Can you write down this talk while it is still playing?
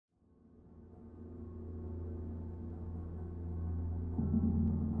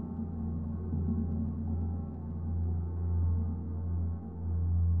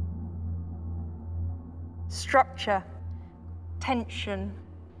structure, tension,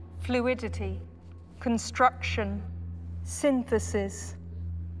 fluidity, construction, synthesis,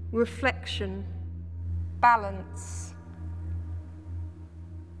 reflection, balance.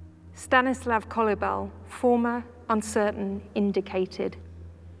 Stanislav Kolíbal, former, uncertain, indicated.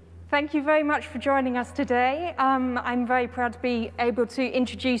 Thank you very much for joining us today. I'm very proud to be able to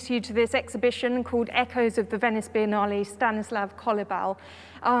introduce you to this exhibition called Echoes of the Venice Biennale, Stanislav Kolíbal.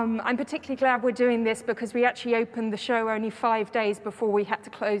 I'm particularly glad we're doing this because we actually opened the show only 5 days before we had to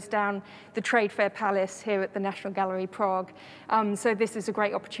close down the Trade Fair Palace here at the National Gallery Prague. So this is a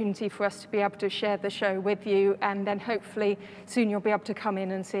great opportunity for us to be able to share the show with you, and then hopefully soon you'll be able to come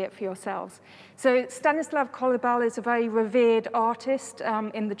in and see it for yourselves. So Stanislav Kolíbal is a very revered artist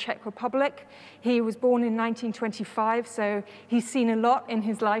in the Czech Republic. He was born in 1925, so he's seen a lot in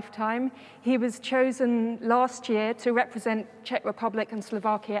his lifetime. He was chosen last year to represent Czech Republic and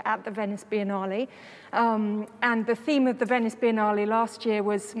Slovakia at the Venice Biennale. And the theme of the Venice Biennale last year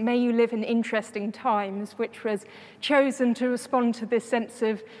was "May you live in interesting times," which was chosen to respond to this sense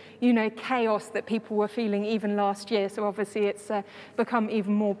of, chaos that people were feeling even last year. So obviously it's become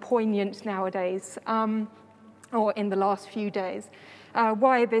even more poignant nowadays, or in the last few days.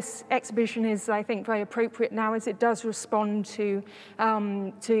 Why this exhibition is, I think, very appropriate now is it does respond to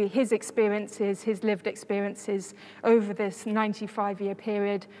his experiences, his lived experiences over this 95-year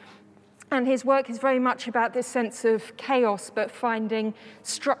period. And his work is very much about this sense of chaos, but finding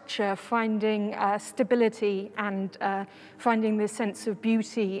structure, finding stability, and finding this sense of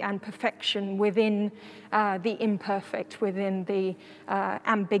beauty and perfection within the imperfect, within the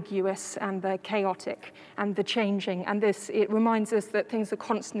ambiguous and the chaotic and the changing. And it reminds us that things are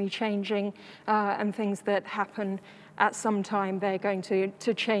constantly changing, and things that happen at some time, they're going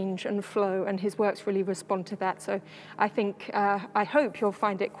to change and flow, and his works really respond to that. So I think, I hope you'll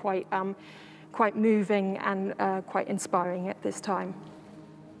find it quite moving and quite inspiring at this time.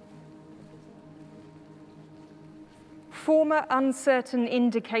 Former, uncertain,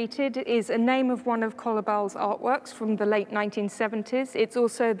 indicated is a name of one of Kolíbal's artworks from the late 1970s. It's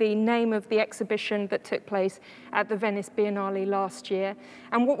also the name of the exhibition that took place at the Venice Biennale last year.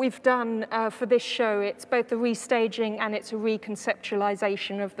 And what we've done for this show, it's both a restaging and it's a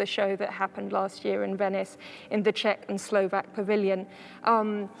reconceptualization of the show that happened last year in Venice in the Czech and Slovak pavilion.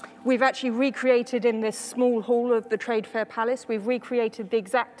 We've actually recreated in this small hall of the Trade Fair Palace, we've recreated the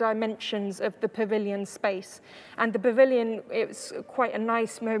exact dimensions of the pavilion space. And the pavilion, it was quite a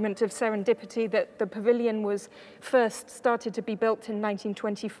nice moment of serendipity that the pavilion was first started to be built in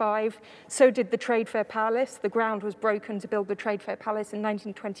 1925. So did the Trade Fair Palace. The ground was broken to build the Trade Fair Palace in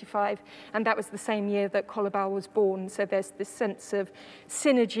 1925, and that was the same year that Kolíbal was born. So there's this sense of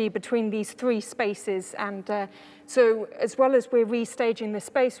synergy between these three spaces, and so as well as we're restaging the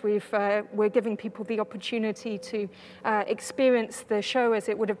space, we're giving people the opportunity to experience the show as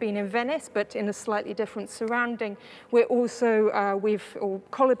it would have been in Venice, but in a slightly different surrounding. We're also,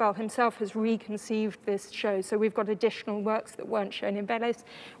 Kolíbal himself has reconceived this show, so we've got additional works that weren't shown in Venice.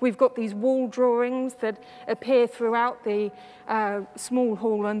 We've got these wall drawings that appear throughout the small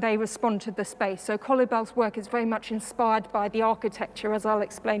hall, and they respond to the space. So Kolíbal's work is very much inspired by the architecture, as I'll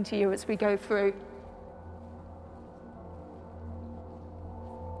explain to you as we go through.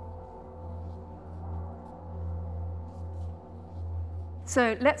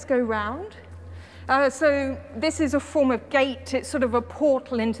 So let's go round. So this is a form of gate. It's sort of a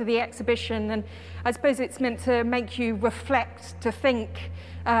portal into the exhibition, and I suppose it's meant to make you reflect, to think,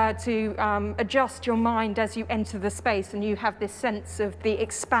 to adjust your mind as you enter the space, and you have this sense of the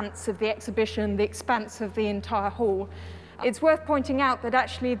expanse of the exhibition, the expanse of the entire hall. It's worth pointing out that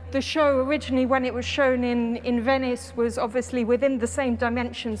actually the show originally, when it was shown in Venice, was obviously within the same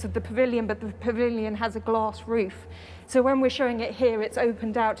dimensions of the pavilion, but the pavilion has a glass roof. So when we're showing it here, it's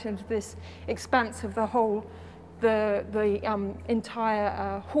opened out into this expanse of the whole, the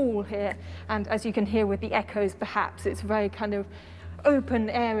entire hall here. And as you can hear with the echoes, perhaps, it's a very kind of open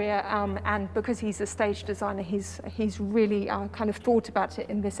area, and because he's a stage designer, he's really kind of thought about it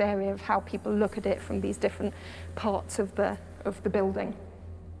in this area of how people look at it from these different parts of the building.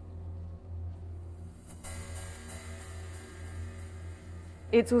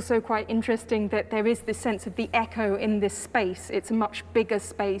 It's also quite interesting that there is this sense of the echo in this space. It's a much bigger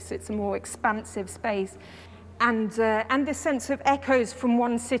space, it's a more expansive space. and this sense of echoes from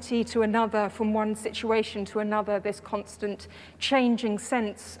one city to another, from one situation to another, this constant changing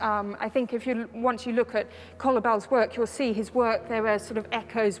sense. I think once you look at Kolíbal's work, you'll see his work, there are sort of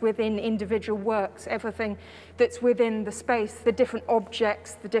echoes within individual works, everything that's within the space, the different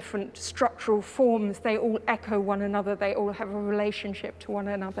objects, the different structural forms, they all echo one another, they all have a relationship to one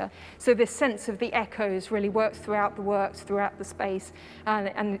another. So this sense of the echoes really works throughout the works, throughout the space,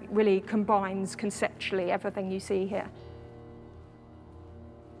 and really combines conceptually everything you see here.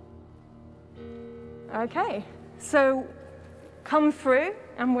 Okay, so come through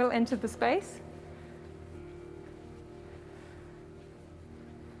and we'll enter the space.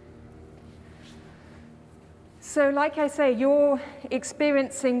 So like I say, you're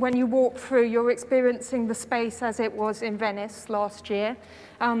experiencing, when you walk through, you're experiencing the space as it was in Venice last year.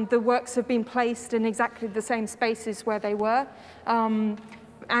 The works have been placed in exactly the same spaces where they were.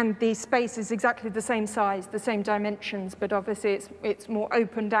 And the space is exactly the same size, the same dimensions, but obviously it's more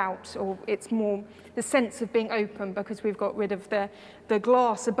opened out, or it's more the sense of being open because we've got rid of the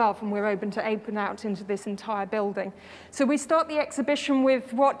glass above and we're open to open out into this entire building. So we start the exhibition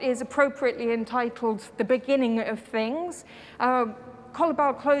with what is appropriately entitled The Beginning of Things.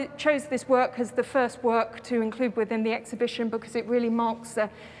 Kolíbal chose this work as the first work to include within the exhibition because it really marks a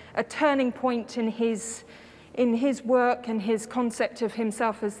turning point in his work and his concept of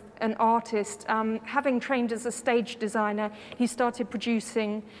himself as an artist. Having trained as a stage designer, he started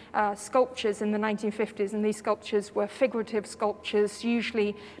producing sculptures in the 1950s, and these sculptures were figurative sculptures,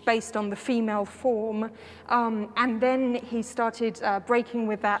 usually based on the female form. And then he started breaking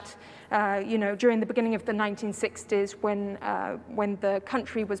with that during the beginning of the 1960s when the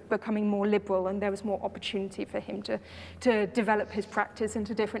country was becoming more liberal and there was more opportunity for him to develop his practice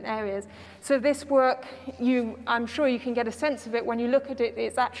into different areas. So this work, I'm sure you can get a sense of it when you look at it.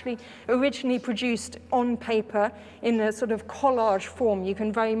 It's actually originally produced on paper in a sort of collage form. You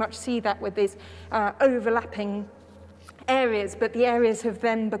can very much see that with these overlapping areas, but the areas have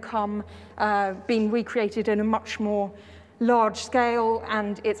then been recreated in a much more large scale,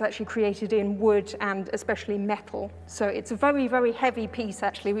 and it's actually created in wood and especially metal. So it's a very, very heavy piece,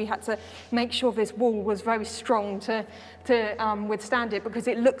 actually. We had to make sure this wall was very strong to withstand it, because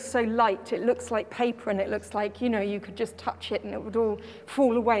it looks so light. It looks like paper, and it looks like, you could just touch it and it would all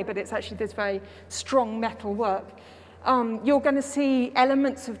fall away, but it's actually this very strong metal work. You're going to see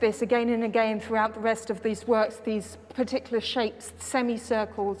elements of this again and again throughout the rest of these works, these particular shapes, the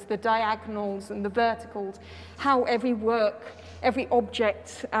semicircles, the diagonals and the verticals, how every work, every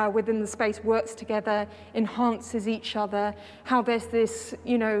object within the space works together, enhances each other, how there's this,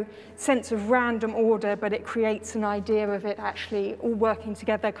 sense of random order, but it creates an idea of it actually all working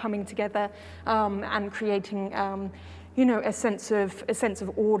together, coming together, and creating, a sense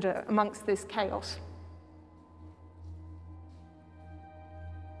of order amongst this chaos.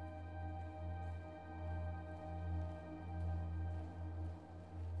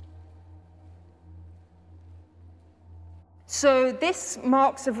 So this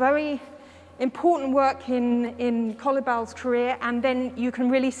marks a very important work in Kolíbal's career, and then you can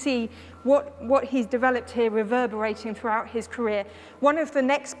really see what he's developed here reverberating throughout his career. One of the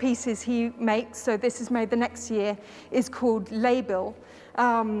next pieces he makes, so this is made the next year, is called Label.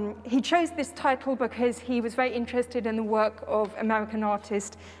 He chose this title because he was very interested in the work of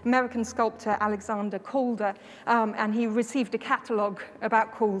American sculptor Alexander Calder, and he received a catalogue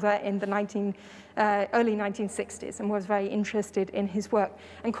about Calder in the early 1960s and was very interested in his work.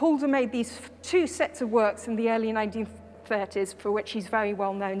 And Calder made these two sets of works in the early 1930s for which he's very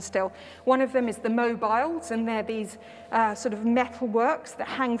well known still. One of them is the mobiles, and they're these sort of metal works that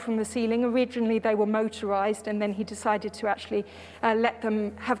hang from the ceiling. Originally they were motorized, and then he decided to actually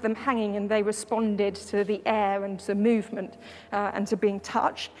have them hanging, and they responded to the air and to movement and to being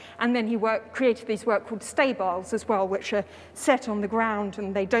touched. And then he created these work called stabiles as well, which are set on the ground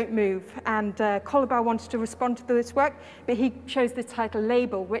and they don't move. And Kolíbal wanted to respond to this work, but he chose the title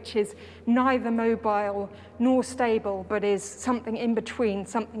Label, which is neither mobile nor stable, but is something in between,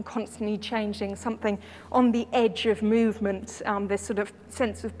 something constantly changing, something on the edge of movement, this sort of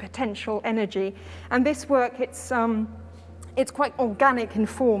sense of potential energy. And this work, it's quite organic in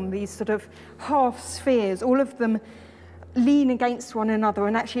form, these sort of half spheres, all of them lean against one another,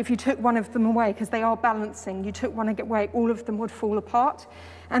 and actually if you took one of them away, because they are balancing, you took one away, all of them would fall apart.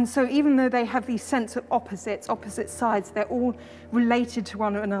 And so even though they have these sense of opposite sides, they're all related to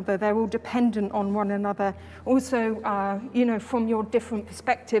one another, they're all dependent on one another. Also, you know, from your different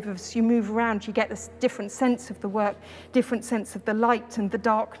perspective, as you move around, you get this different sense of the work, different sense of the light and the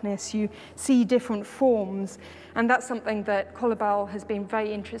darkness, you see different forms. And that's something that Kolíbal has been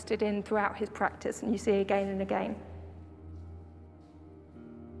very interested in throughout his practice, and you see again and again.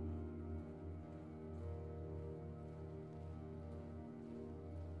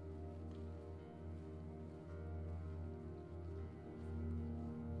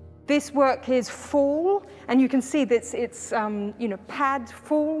 This work is fall, and you can see that it's you know, pad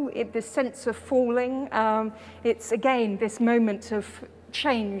fall, this sense of falling. It's again this moment of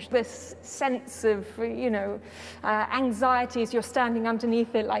change, this sense of, you know, anxiety as you're standing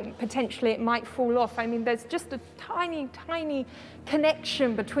underneath it, like potentially it might fall off. I mean, there's just a tiny, tiny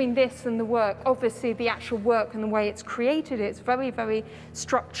connection between this and the work. Obviously, the actual work and the way it's created, it's very, very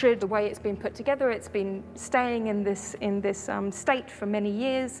structured. The way it's been put together, it's been staying in this state for many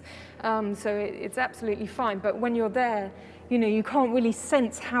years. So it's absolutely fine. But when you're there, you know, you can't really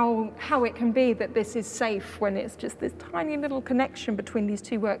sense how it can be that this is safe when it's just this tiny little connection between these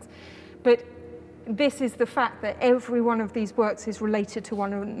two works. But this is the fact that every one of these works is related to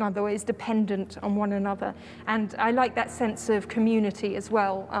one another, is dependent on one another. And I like that sense of community as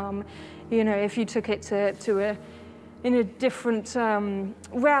well. You know, if you took it in a different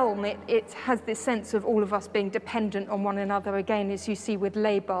realm, it has this sense of all of us being dependent on one another. Again, as you see with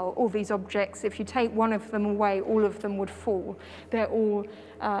Label, all these objects, if you take one of them away, all of them would fall. They're all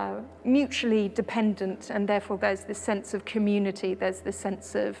mutually dependent, and therefore there's this sense of community, there's this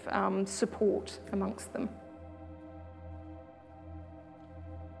sense of support amongst them.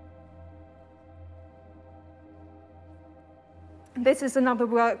 This is another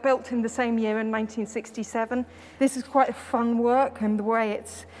work built in the same year in 1967. This is quite a fun work, and the way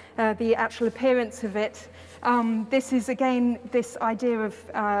it's, the actual appearance of it. This is again this idea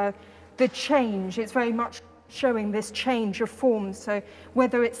of the change. It's very much showing this change of form. So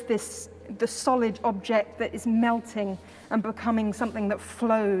whether it's the solid object that is melting and becoming something that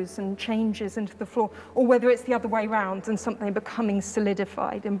flows and changes into the floor, or whether it's the other way around and something becoming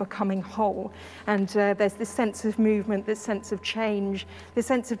solidified and becoming whole. And there's this sense of movement, this sense of change, this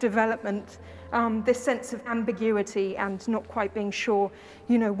sense of development, this sense of ambiguity and not quite being sure,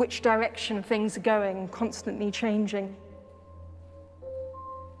 you know, which direction things are going, constantly changing.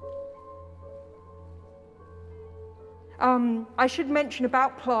 I should mention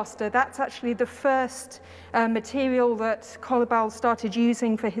about plaster, that's actually the first material that Kolíbal started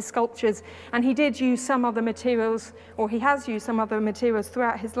using for his sculptures, and he did use some other materials, or he has used some other materials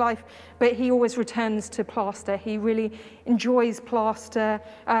throughout his life, but he always returns to plaster. He really enjoys plaster.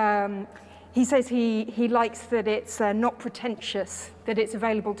 He says he likes that it's not pretentious, that it's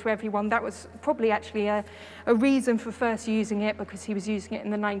available to everyone. That was probably actually a reason for first using it, because he was using it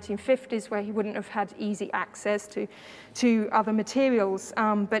in the 1950s where he wouldn't have had easy access to other materials.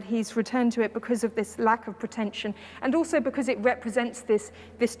 But he's returned to it because of this lack of pretension, and also because it represents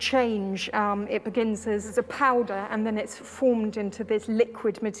this change. It begins as a powder, and then it's formed into this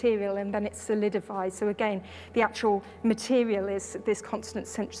liquid material, and then it solidifies. So again, the actual material is this constant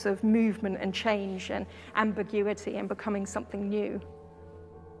sense of movement and change and ambiguity and becoming something new.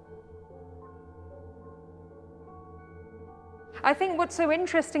 I think what's so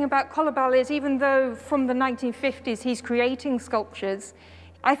interesting about Kolíbal is, even though from the 1950s he's creating sculptures,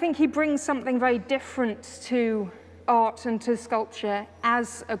 I think he brings something very different to art and to sculpture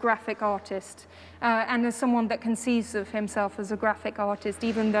as a graphic artist, and as someone that conceives of himself as a graphic artist,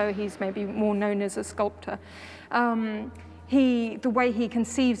 even though he's maybe more known as a sculptor. The way he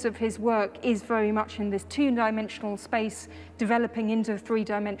conceives of his work is very much in this two-dimensional space, developing into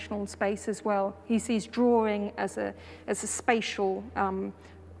three-dimensional space as well. He sees drawing as a spatial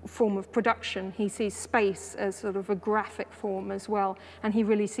form of production. He sees space as sort of a graphic form as well, and he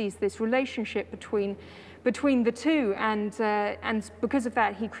really sees this relationship between the two, and because of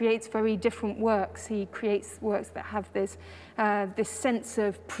that, he creates very different works. He creates works that have this sense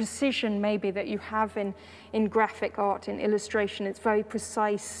of precision, maybe, that you have in graphic art, in illustration. It's very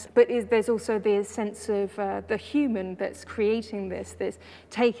precise, but there's also the sense of the human that's creating this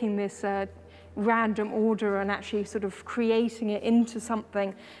taking this random order and actually sort of creating it into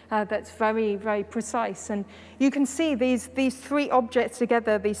something that's very, very precise. And you can see these three objects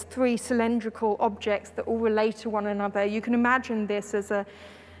together, these three cylindrical objects that all relate to one another. You can imagine this as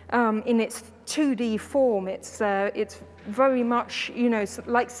in its 2D form. It's very much, you know,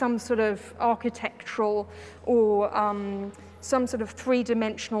 like some sort of architectural or some sort of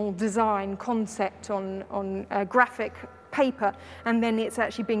three-dimensional design concept on graphic paper, and then it's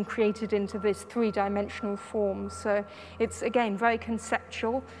actually being created into this three-dimensional form. So it's, again, very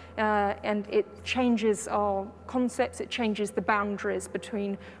conceptual, and it changes our concepts, it changes the boundaries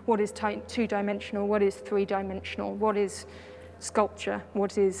between what is two-dimensional, what is three-dimensional, what is sculpture,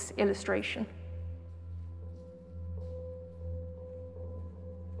 what is illustration.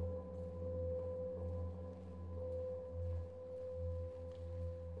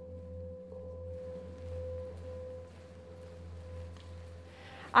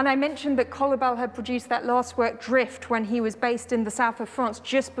 And I mentioned that Kolíbal had produced that last work, Drift, when he was based in the south of France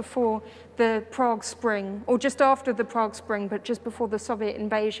just before the Prague Spring, or just after the Prague Spring, but just before the Soviet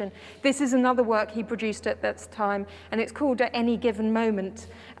invasion. This is another work he produced at that time, and it's called At Any Given Moment,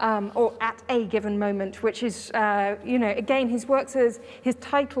 or At a Given Moment, which is, you know, again, his works, his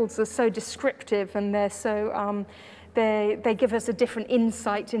titles are so descriptive, and they're so, they give us a different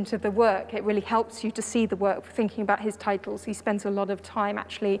insight into the work. It really helps you to see the work, thinking about his titles. He spends a lot of time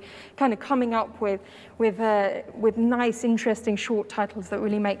actually kind of coming up with nice, interesting short titles that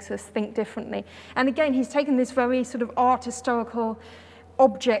really makes us think differently. And again, he's taken this very sort of art historical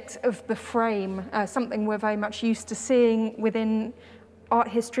object of the frame, something we're very much used to seeing within art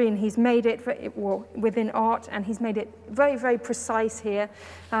history, and he's made it, well, within art, and he's made it very, very precise here.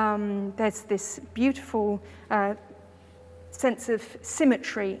 There's this beautiful sense of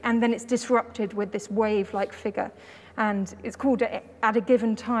symmetry, and then it's disrupted with this wave-like figure. And it's called At a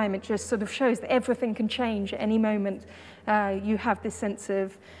Given Time. It just sort of shows that everything can change at any moment. You have this sense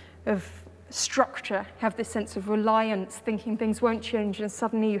of structure, have this sense of reliance, thinking things won't change, and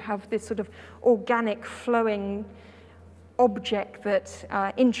suddenly you have this sort of organic, flowing object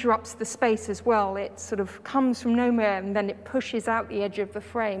that interrupts the space as well. It sort of comes from nowhere and then it pushes out the edge of the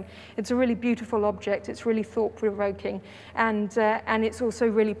frame. It's a really beautiful object. It's really thought-provoking, and it's also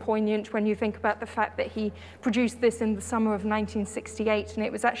really poignant when you think about the fact that he produced this in the summer of 1968, and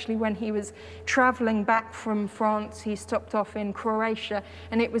it was actually when he was traveling back from France. He stopped off in Croatia,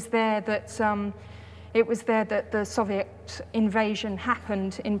 and it was there that the Soviet invasion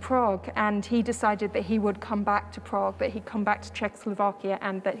happened in Prague, and he decided that he would come back to Prague, that he'd come back to Czechoslovakia,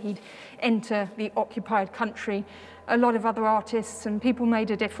 and that he'd enter the occupied country. A lot of other artists and people made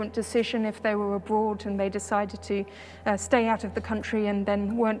a different decision if they were abroad, and they decided to stay out of the country and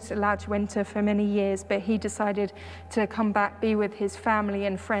then weren't allowed to enter for many years. But he decided to come back, be with his family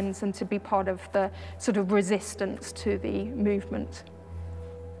and friends, and to be part of the sort of resistance to the movement.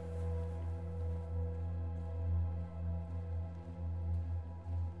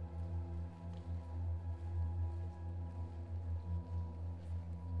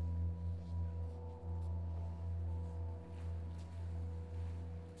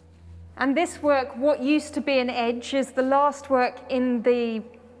 And this work, What Used to Be an Edge, is the last work in the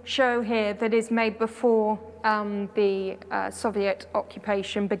show here that is made before the Soviet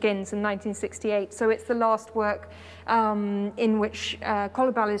occupation begins in 1968. So it's the last work in which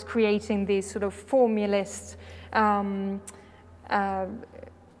Kolíbal is creating these sort of formulist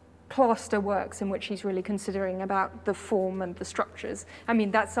plaster works in which he's really considering about the form and the structures. I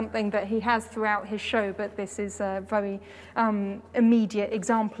mean, that's something that he has throughout his show, but this is a very immediate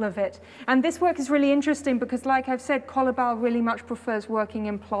example of it. And this work is really interesting because, like I've said, Kolíbal really much prefers working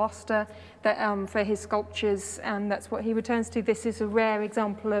in plaster for his sculptures, and that's what he returns to. This is a rare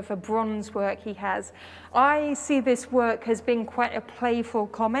example of a bronze work he has. I see this work as being quite a playful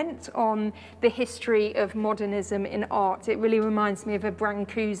comment on the history of modernism in art. It really reminds me of a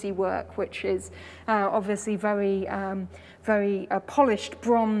Brancusi work, which is obviously very polished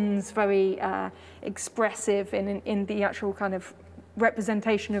bronze, very expressive in the actual kind of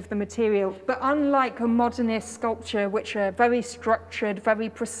representation of the material. But unlike a modernist sculpture, which are very structured, very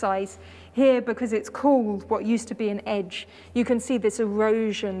precise, here, because it's called What Used to Be an Edge, you can see this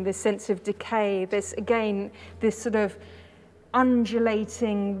erosion, this sense of decay, this, again, this sort of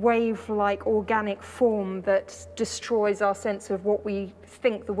undulating, wave-like organic form that destroys our sense of what we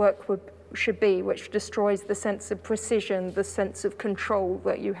think the work should be, which destroys the sense of precision, the sense of control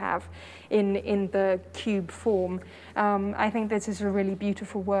that you have in the cube form. I think this is a really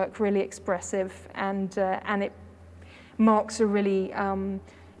beautiful work, really expressive, and it marks a really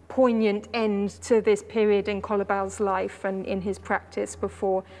poignant end to this period in Kolíbal's life and in his practice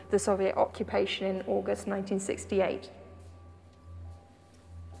before the Soviet occupation in August 1968.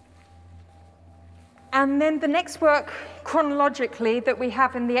 And then the next work, chronologically that we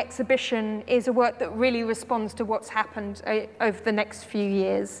have in the exhibition is a work that really responds to what's happened over the next few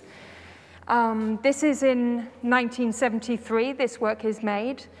years. This is in 1973, this work is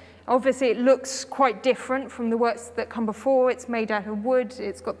made. Obviously, it looks quite different from the works that come before. It's made out of wood.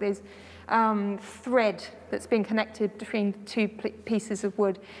 It's got this thread that's been connected between two pieces of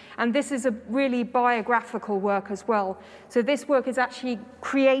wood. And this is a really biographical work as well. So this work is actually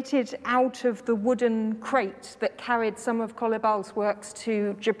created out of the wooden crate that carried some of Kolíbal's works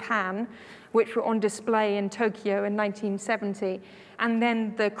to Japan, which were on display in Tokyo in 1970. And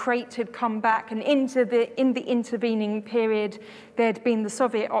then the crate had come back, and in the intervening period, there'd been the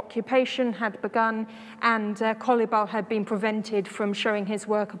Soviet occupation had begun, and Kolíbal had been prevented from showing his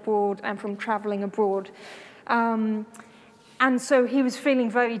work abroad and from traveling abroad. And so he was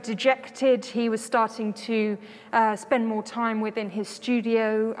feeling very dejected. He was starting to spend more time within his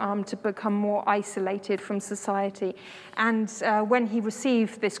studio to become more isolated from society. And when he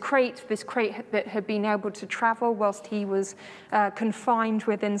received this crate that had been able to travel whilst he was confined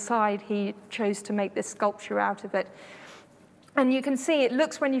within inside, he chose to make this sculpture out of it. And you can see it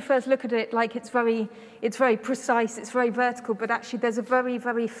looks, when you first look at it, like it's very precise, it's very vertical, but actually there's a very,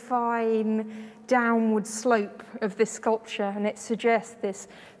 very fine downward slope of this sculpture, and it suggests this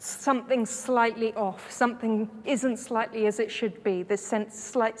something slightly off, something isn't slightly as it should be, this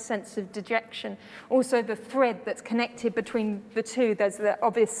slight sense of dejection. Also the thread that's connected between the two, there's the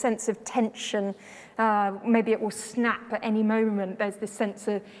obvious sense of tension. Maybe it will snap at any moment. There's this sense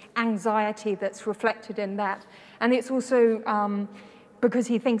of anxiety that's reflected in that. And it's also, because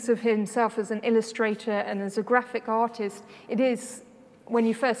he thinks of himself as an illustrator and as a graphic artist, it is, when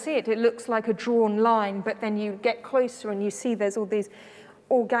you first see it, it looks like a drawn line, but then you get closer and you see there's all these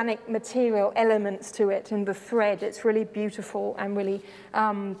organic material elements to it, and the thread, it's really beautiful and really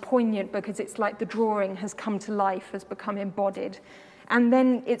poignant, because it's like the drawing has come to life, has become embodied. And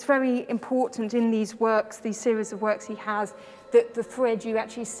then it's very important in these works, these series of works he has, that the thread, you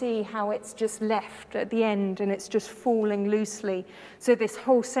actually see how it's just left at the end and it's just falling loosely. So this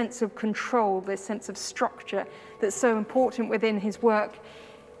whole sense of control, this sense of structure that's so important within his work,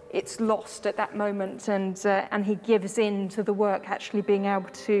 it's lost at that moment, and he gives in to the work actually being able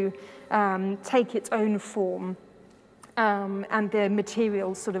to take its own form, and the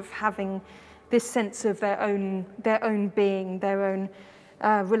materials sort of having this sense of their own being, their own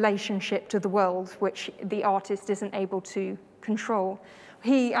relationship to the world, which the artist isn't able to control.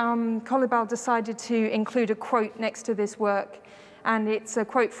 Kolíbal decided to include a quote next to this work, and it's a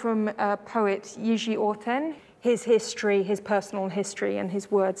quote from poet Jiří Orten. His history, his personal history, and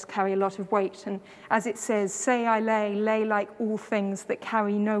his words carry a lot of weight. And as it says, "Say I lay like all things that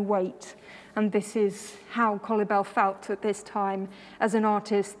carry no weight." And this is how Kolíbal felt at this time as an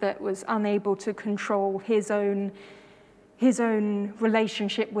artist that was unable to control his own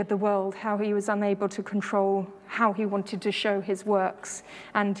relationship with the world, how he was unable to control how he wanted to show his works.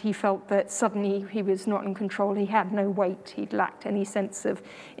 And he felt that suddenly he was not in control, he had no weight, he lacked any sense of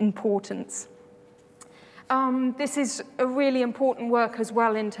importance. This is a really important work as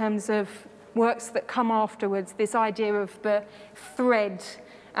well in terms of works that come afterwards, this idea of the thread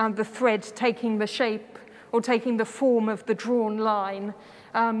taking the shape or taking the form of the drawn line.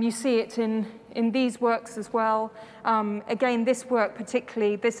 You see it in these works as well. Again, this work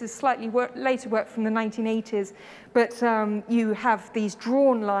particularly, this is slightly later work from the 1980s, but you have these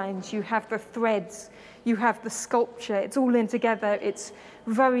drawn lines, you have the threads, you have the sculpture, it's all in together. It's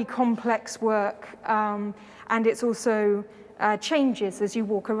very complex work, and it's also changes as you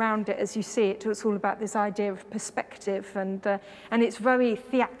walk around it, as you see it. It's all about this idea of perspective, and it's very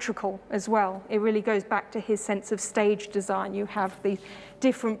theatrical as well. It really goes back to his sense of stage design. You have the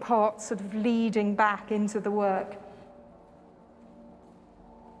different parts sort of leading back into the work.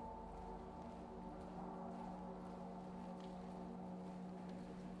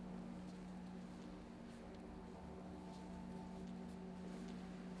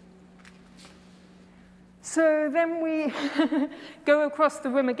 So then we go across the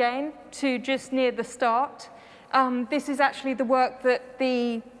room again to just near the start. This is actually the work that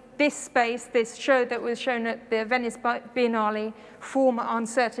this show that was shown at the Venice Biennale, Former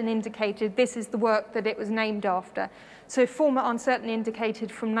Uncertain Indicated, this is the work that it was named after. So Former Uncertain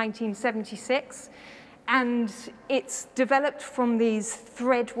Indicated from 1976. And it's developed from these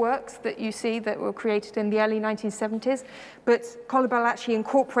thread works that you see that were created in the early 1970s. But Kolíbal actually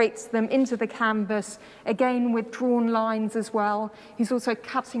incorporates them into the canvas, again with drawn lines as well. He's also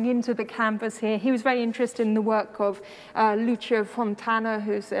cutting into the canvas here. He was very interested in the work of Lucio Fontana,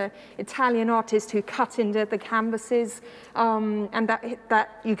 who's an Italian artist who cut into the canvases. And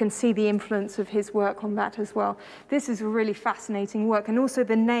that you can see the influence of his work on that as well. This is a really fascinating work. And also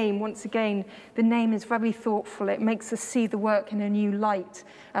the name, once again, the name is very thoughtful. It makes us see the work in a new light.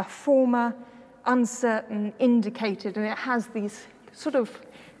 Former, uncertain, indicated, and it has these sort of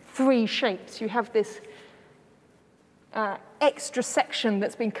three shapes. You have this extra section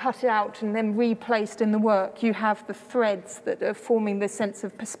that's been cut out and then replaced in the work. You have the threads that are forming this sense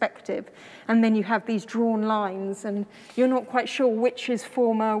of perspective, and then you have these drawn lines, and you're not quite sure which is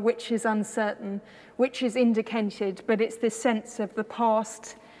former, which is uncertain, which is indicated, but it's this sense of the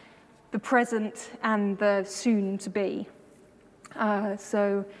past, the present, and the soon to be.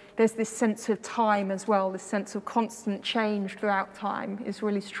 So there's this sense of time as well, this sense of constant change throughout time is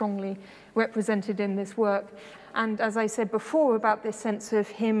really strongly represented in this work. And as I said before about this sense of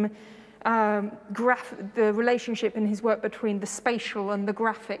him, the relationship in his work between the spatial and the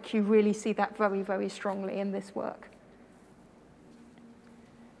graphic, you really see that very, very strongly in this work.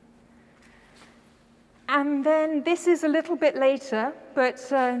 And then this is a little bit later, but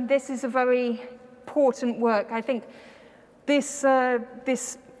this is a very important work. I think these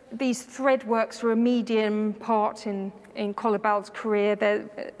thread works were a medium part in Kolíbal's career. There's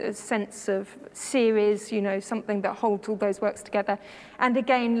a sense of series, you know, something that holds all those works together. And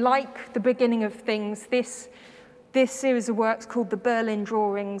again, like the beginning of things, this series of works called the Berlin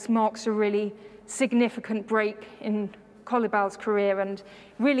Drawings marks a really significant break in Kolíbal's career, and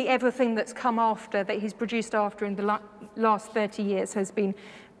really everything that's come after, that he's produced after in the last 30 years, has been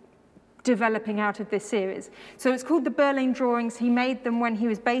developing out of this series. So it's called the Berlin Drawings. He made them when he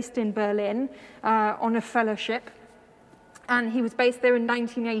was based in Berlin on a fellowship. And he was based there in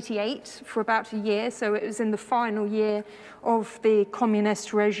 1988 for about a year. So it was in the final year of the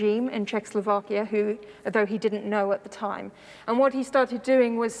communist regime in Czechoslovakia, though he didn't know at the time. And what he started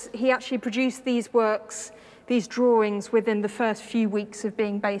doing was he actually produced these works, these drawings, within the first few weeks of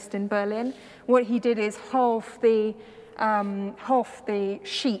being based in Berlin. What he did is half the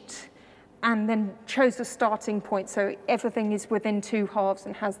sheet, and then chose a starting point, so everything is within two halves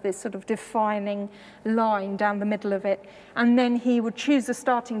and has this sort of defining line down the middle of it. And then he would choose a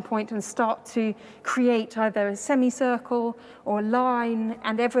starting point and start to create either a semicircle or a line,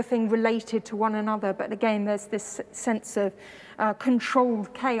 and everything related to one another. But again, there's this sense of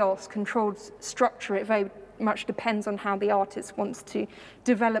controlled chaos, controlled structure. It very much depends on how the artist wants to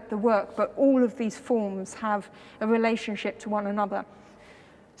develop the work, but all of these forms have a relationship to one another.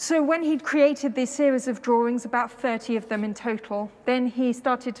 So when he'd created this series of drawings, about 30 of them in total, then he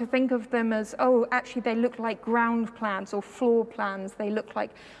started to think of them as, oh, actually they look like ground plans or floor plans. They look like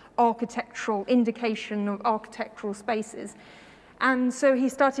architectural indication of architectural spaces. And so he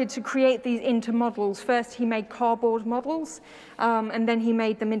started to create these into models. First, he made cardboard models, and then he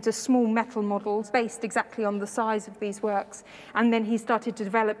made them into small metal models based exactly on the size of these works. And then he started to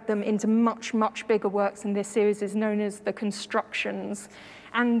develop them into much, much bigger works, and this series is known as the constructions.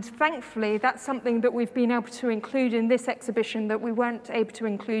 And thankfully, that's something that we've been able to include in this exhibition that we weren't able to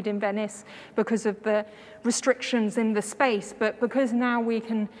include in Venice because of the restrictions in the space. But because now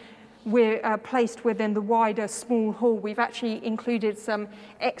we're placed within the wider small hall, we've actually included some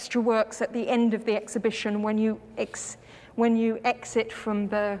extra works at the end of the exhibition when you exit from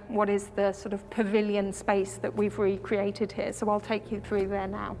what is the sort of pavilion space that we've recreated here. So I'll take you through there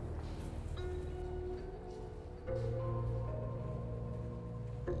now.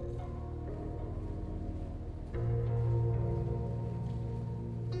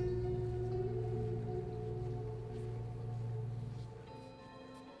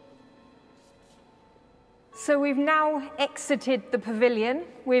 So we've now exited the pavilion.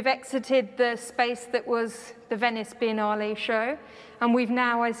 We've exited the space that was the Venice Biennale show. And we've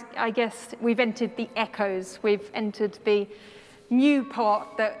now, I guess, we've entered the echoes. We've entered the new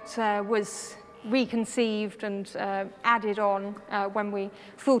part that was reconceived and added on when we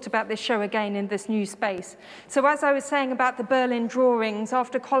thought about this show again in this new space. So as I was saying about the Berlin drawings,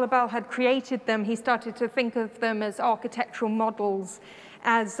 after Kolíbal had created them, he started to think of them as architectural models,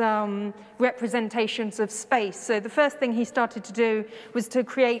 as representations of space. So the first thing he started to do was to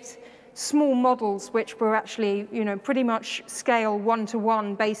create small models which were actually, pretty much scale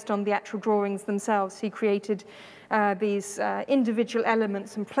 1-to-1 based on the actual drawings themselves. He created these individual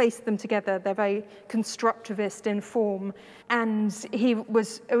elements and placed them together. They're very constructivist in form. And he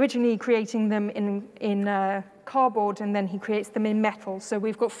was originally creating them in cardboard, and then he creates them in metal. So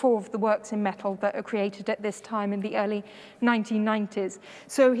we've got 4 of the works in metal that are created at this time in the early 1990s.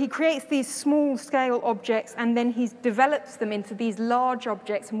 So he creates these small-scale objects, and then he develops them into these large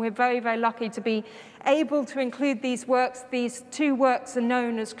objects, and we're very, very lucky to be able to include these works. These 2 works are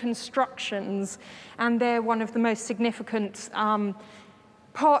known as constructions, and they're one of the most significant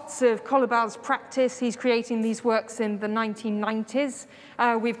parts of Kolíbal's practice. He's creating these works in the 1990s.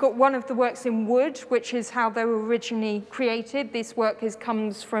 We've got one of the works in wood, which is how they were originally created. This work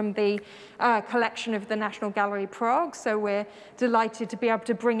comes from the collection of the National Gallery Prague, so we're delighted to be able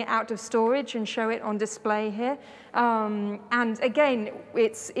to bring it out of storage and show it on display here. And again,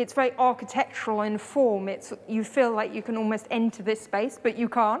 it's very architectural in form. You feel like you can almost enter this space, but you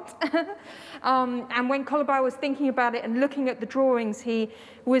can't. And when Kolíbal was thinking about it and looking at the drawings, he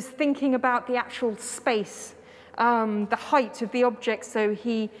was thinking about the actual space, the height of the object. So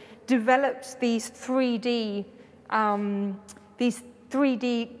he developed these 3D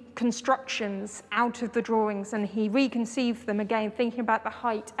constructions out of the drawings, and he reconceived them again, thinking about the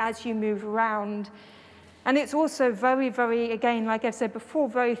height as you move around. And it's also very, very, again, like I've said before,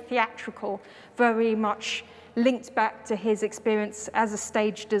 very theatrical, very much linked back to his experience as a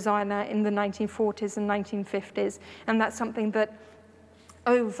stage designer in the 1940s and 1950s. And that's something that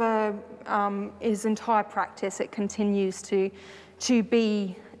over his entire practice, it continues to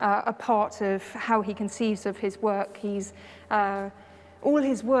be a part of how he conceives of his work. All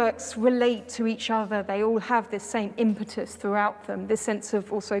his works relate to each other. They all have this same impetus throughout them, this sense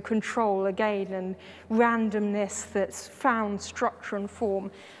of also control, again, and randomness that's found structure and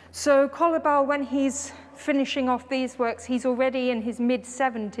form. So Kolíbal, when he's finishing off these works, he's already in his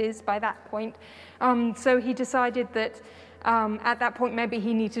mid-70s by that point. So he decided that at that point, maybe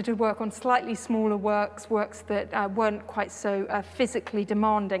he needed to work on slightly smaller works that weren't quite so physically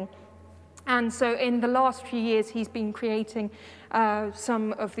demanding. And so in the last few years, he's been creating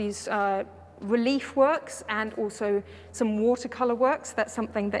some of these relief works and also some watercolor works. That's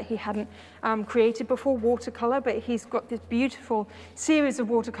something that he hadn't created before, watercolor, but he's got this beautiful series of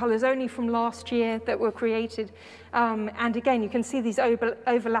watercolors only from last year that were created. And again, you can see these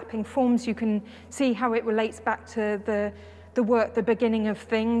overlapping forms. You can see how it relates back to the work, The Beginning of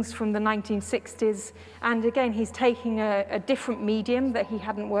Things from the 1960s. And again, he's taking a different medium that he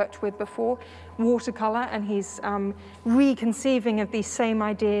hadn't worked with before, watercolor, and he's reconceiving of these same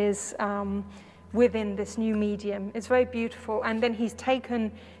ideas within this new medium. It's very beautiful. And then he's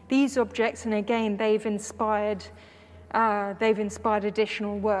taken these objects, and again, they've inspired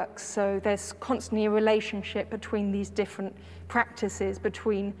additional works. So there's constantly a relationship between these different practices,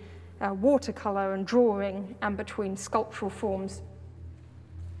 between watercolor and drawing, and between sculptural forms.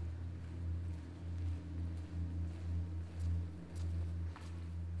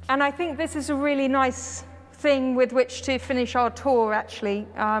 And I think this is a really nice thing with which to finish our tour, actually,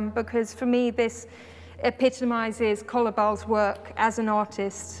 because for me this epitomizes Kolíbal's work as an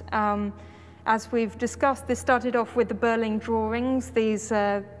artist. As we've discussed, this started off with the Berlin drawings, these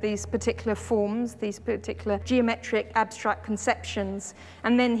particular forms, these particular geometric abstract conceptions,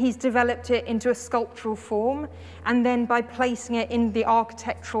 and then he's developed it into a sculptural form, and then by placing it in the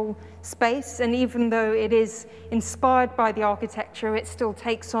architectural space, and even though it is inspired by the architecture, it still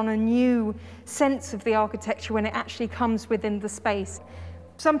takes on a new sense of the architecture when it actually comes within the space.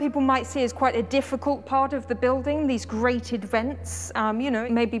 Some people might see as quite a difficult part of the building, these grated vents. You know,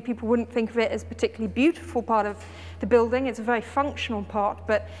 maybe people wouldn't think of it as a particularly beautiful part of the building. It's a very functional part,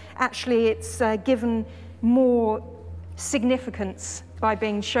 but actually it's given more significance by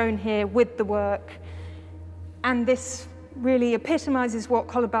being shown here with the work. And this really epitomizes what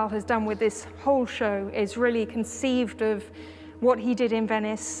Kolíbal has done with this whole show, is really conceived of what he did in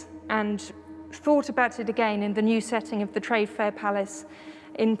Venice and thought about it again in the new setting of the Trade Fair Palace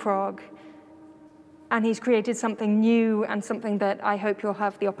in Prague. And he's created something new and something that I hope you'll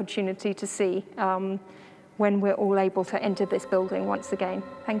have the opportunity to see when we're all able to enter this building once again.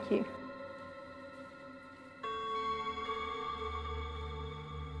 Thank you.